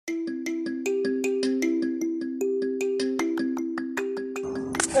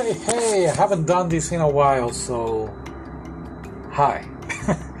Hey, I haven't done this in a while, so hi.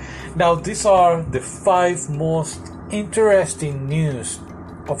 Now, these are the 5 most interesting news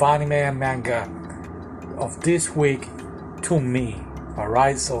of anime and manga of this week to me.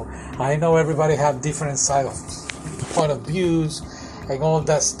 Alright, so I know everybody have different side of point of views and all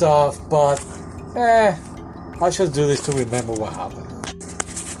that stuff, but I should do this to remember what happened.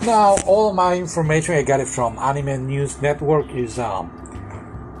 Now, all my information I got it from Anime News Network is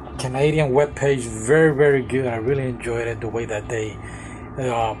Canadian webpage, very good. I really enjoyed it, the way that they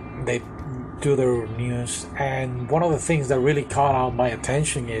do their news. And one of the things that really caught out my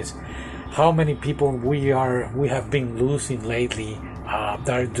attention is how many people we have been losing lately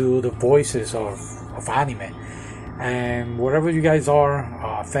that do the voices of anime. And wherever you guys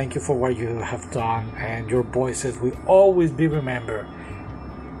are, thank you for what you have done, and your voices will always be remembered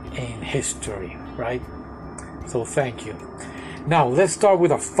in history, right? So thank you. Now let's start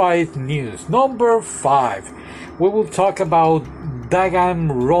with 5 news. Number 5, we will talk about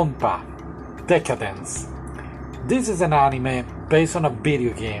Danganronpa Decadence. This is an anime based on a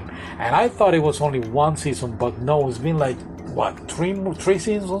video game, and I thought it was only 1 season, but no, it's been like three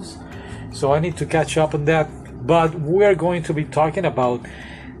seasons. So I need to catch up on that. But we're going to be talking about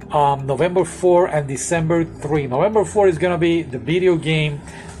November 4 and December 3. November 4 is going to be the video game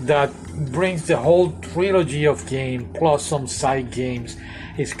that brings the whole trilogy of game plus some side games.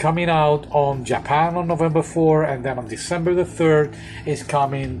 It's coming out on Japan on November 4, and then on December the 3rd is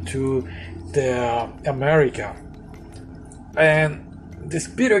coming to the America. And this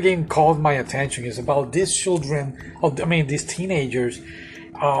video game caught my attention. It's about these these teenagers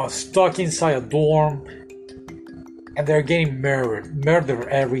stuck inside a dorm, and they're getting murdered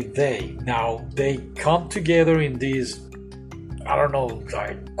every day. Now they come together in this,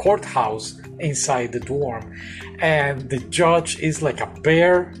 courthouse inside the dorm, and the judge is like a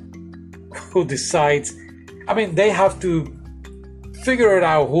bear who decides. They have to figure it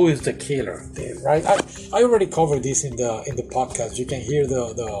out who is the killer, right? I already covered this in the podcast. You can hear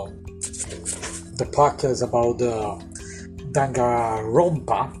the podcast about the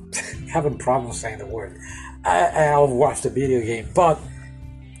Danganronpa. Having problems saying the word. I'll watch the video game, but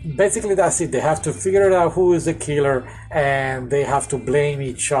basically that's it. They have to figure it out who is the killer, and they have to blame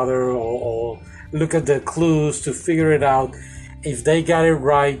each other or look at the clues to figure it out. If they got it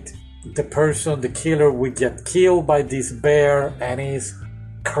right, the killer will get killed by this bear, and it's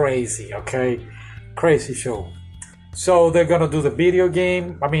crazy. Okay, crazy show. So they're gonna do the video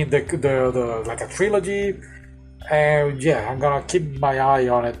game. The like a trilogy, and I'm gonna keep my eye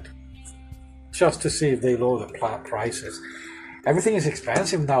on it, just to see if they lower the prices. Everything is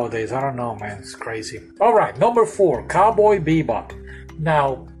expensive nowadays. I don't know, man. It's crazy. Alright, number 4, Cowboy Bebop.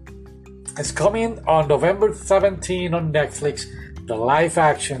 Now, it's coming on November 17 on Netflix, the live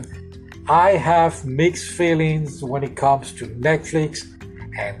action. I have mixed feelings when it comes to Netflix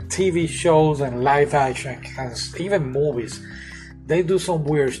and TV shows and live action, and even movies. They do some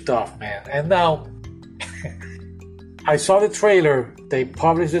weird stuff, man. And now, I saw the trailer. They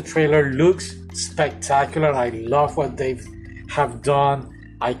published the trailer. Looks spectacular. I love what they have done.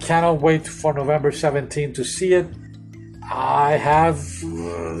 I cannot wait for November 17 to see it. I have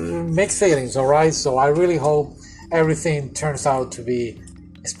mixed feelings, alright? So I really hope everything turns out to be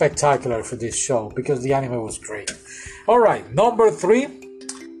spectacular for this show, because the anime was great. Alright, number 3.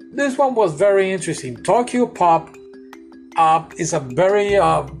 This one was very interesting. Tokyo Pop is a very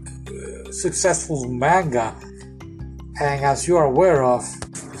successful manga. And as you are aware of,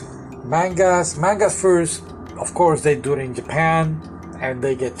 mangas first, of course, they do it in Japan, and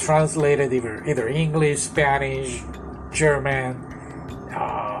they get translated either English, Spanish, German,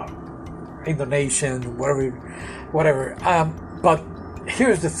 Indonesian, whatever. But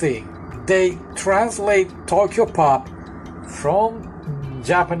here's the thing: they translate Tokyo Pop from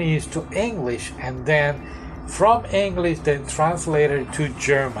Japanese to English, and then from English they translate it to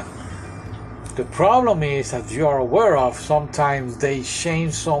German. The problem is, as you are aware of, sometimes they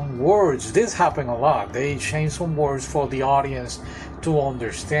change some words. This happens a lot. They change some words for the audience to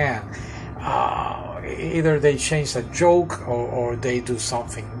understand. Either they change a joke, or they do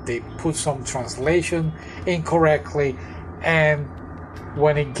something. They put some translation incorrectly, and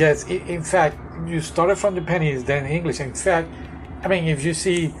when it gets... In fact, you started from Japanese, then English. In fact, if you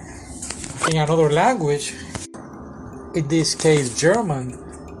see in another language, in this case German,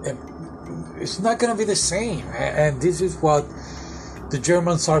 it's not going to be the same. And this is what the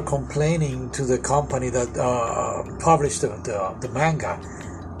Germans are complaining to the company that published the manga.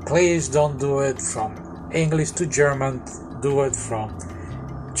 Please don't do it from English to German. Do it from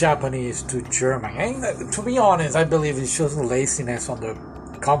Japanese to German. And to be honest, I believe it's just laziness on the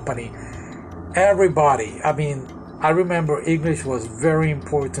company. Everybody, I mean, I remember English was very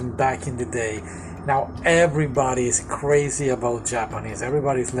important back in the day. Now everybody is crazy about Japanese.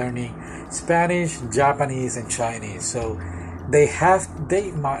 Everybody's learning Spanish, Japanese, and Chinese. So they have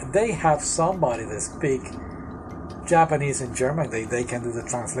somebody that speak Japanese and German. They can do the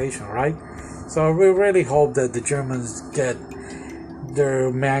translation, right? So we really hope that the Germans get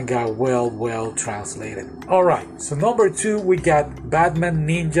their manga well translated. All right. So number 2, we got Batman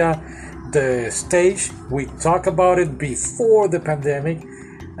Ninja, the stage. We talked about it before the pandemic.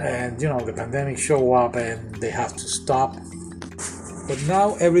 And the pandemic show up and they have to stop, but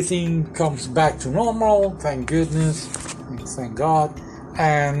now everything comes back to normal, thank goodness, thank God.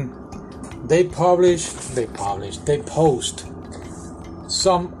 And they post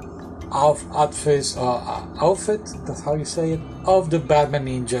some outfit, that's how you say it, of the Batman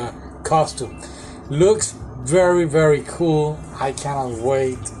Ninja costume. Looks very, very cool. I cannot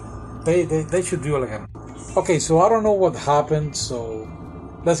wait. They should do it again. Okay, so I don't know what happened, so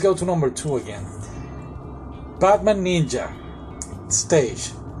let's go to number 2 again. Batman Ninja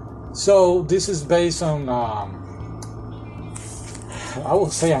stage. So this is based on, I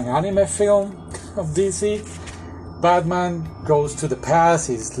would say, an anime film of DC. Batman goes to the past.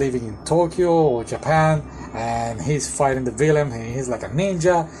 He's living in Tokyo or Japan, and he's fighting the villain. He's like a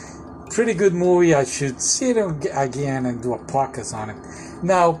ninja. Pretty good movie. I should see it again and do a podcast on it.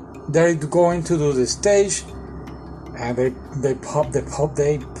 Now they're going to do the stage. And they post the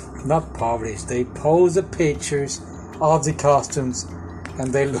pictures of the costumes,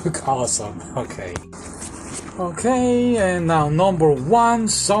 and they look awesome. Okay, and now number 1,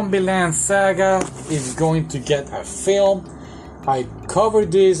 Zombieland Saga is going to get a film. I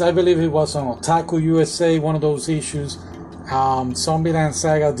covered this, I believe it was on Otaku USA, one of those issues. Zombieland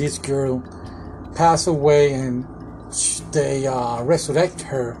Saga, this girl passed away, and they resurrect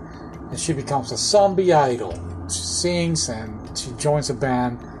her, and she becomes a zombie idol. She sings and she joins a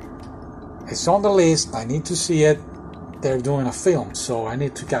band. It's on the list. I need to see it. They're doing a film, so I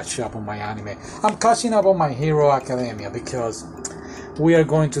need to catch up on my anime. I'm catching up on My Hero Academia because we are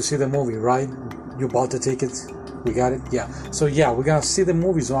going to see the movie, right? You bought the tickets? We got it? Yeah. So yeah, we're gonna see the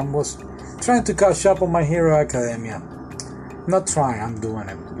movie. So I was trying to catch up on My Hero Academia. Not trying, I'm doing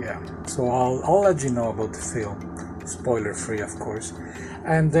it. Yeah. So I'll let you know about the film. Spoiler free, of course.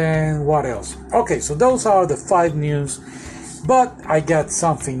 And then what else? Okay, so those are the 5 news. But I got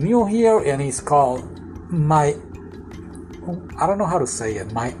something new here, and it's called I don't know how to say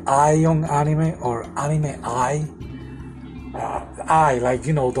it. My Eye on Anime, or Anime Eye. Eye, like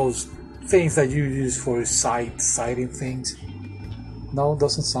those things that you use for sighting things. No,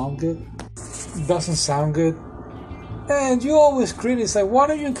 doesn't sound good. Doesn't sound good. And you always criticize. Why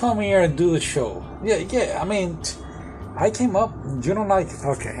don't you come here and do the show? Yeah. I mean, I came up. You don't like it.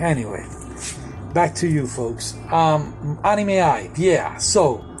 Okay. Anyway, back to you, folks. Anime Eye. Yeah.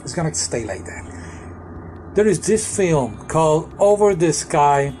 So it's gonna stay like that. There is this film called Over the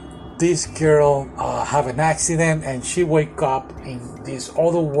Sky. This girl have an accident and she wake up in this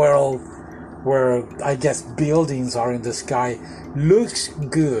other world where I guess buildings are in the sky. Looks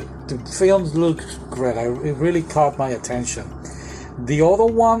good. The film looks great. It really caught my attention. The other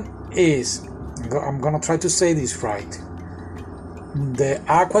one is, I'm gonna try to say this right, the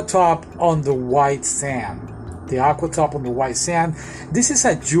Aquatop on the White Sand. The Aquatop on the White Sand. This is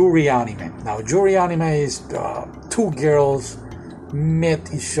a Yuri anime. Now, Yuri anime is 2 girls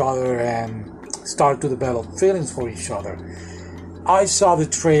meet each other and start to develop feelings for each other. I saw the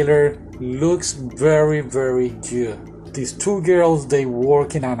trailer. Looks very, very good. These 2 girls, they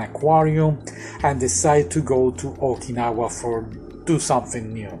work in an aquarium and decide to go to Okinawa for do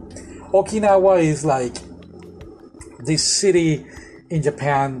something new. Okinawa is like this city in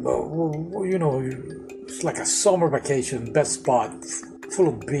Japan, it's like a summer vacation, best spot, full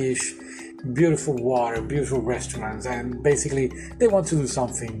of beach, beautiful water, beautiful restaurants, and basically they want to do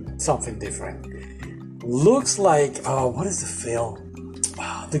something different. Looks like, what is the film?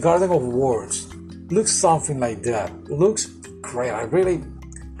 The Garden of Words. Looks something like that. Looks great.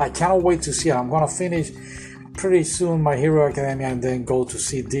 I cannot wait to see it. I'm gonna finish pretty soon My Hero Academia and then go to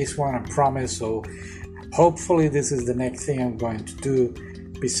see this one, I promise. So hopefully this is the next thing I'm going to do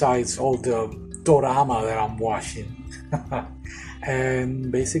besides all the dorama that I'm watching.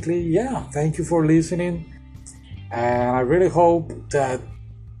 And basically, yeah, thank you for listening. And I really hope that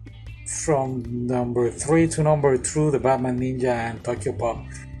from number 3 to number 2, the Batman Ninja and Tokyo Pop,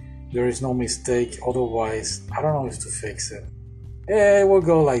 there is no mistake. Otherwise, I don't know if to fix it. It will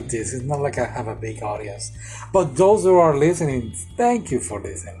go like this. It's not like I have a big audience. But those who are listening, thank you for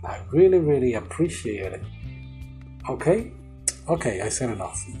listening. I really, really appreciate it. Okay? Okay, I said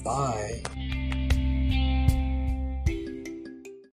enough. Bye.